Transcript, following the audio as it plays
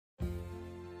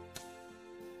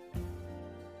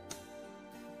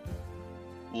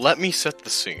Let me set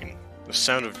the scene. The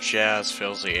sound of jazz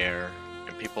fills the air,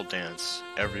 and people dance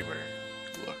everywhere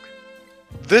you look.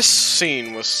 This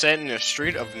scene was set in a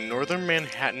street of northern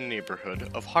Manhattan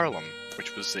neighborhood of Harlem,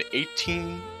 which was the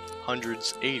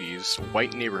 1880s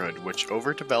white neighborhood which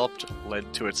overdeveloped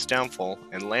led to its downfall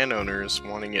and landowners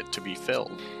wanting it to be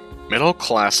filled.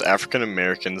 Middle-class African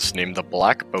Americans named the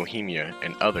Black Bohemia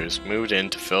and others moved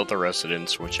in to fill the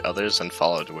residence, which others then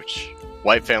followed, which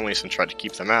white families then tried to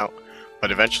keep them out,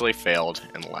 but eventually failed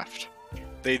and left.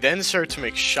 They then started to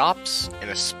make shops, and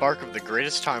a spark of the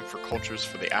greatest time for cultures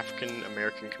for the African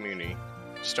American community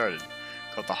started,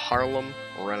 called the Harlem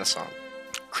Renaissance.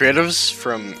 Creatives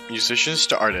from musicians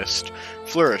to artists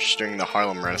flourished during the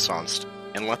Harlem Renaissance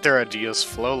and let their ideas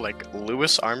flow like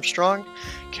Louis Armstrong,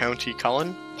 Countee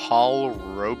Cullen, Paul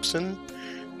Robeson,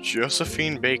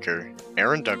 Josephine Baker,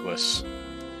 Aaron Douglas,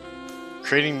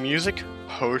 creating music,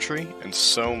 poetry, and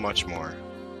so much more.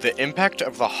 The impact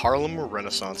of the Harlem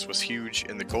Renaissance was huge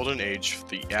in the golden age of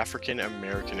the African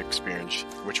American experience,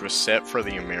 which was set for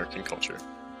the American culture.